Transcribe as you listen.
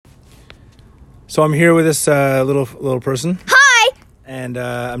So I'm here with this little person, Hi! and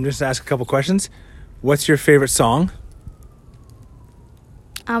I'm just gonna ask a couple questions. What's your favorite song?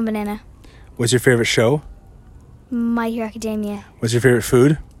 Banana. What's your favorite show? My Hero Academia. What's your favorite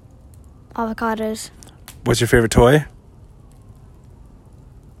food? Avocados. What's your favorite toy?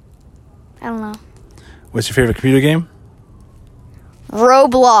 I don't know. What's your favorite computer game?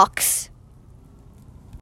 Roblox.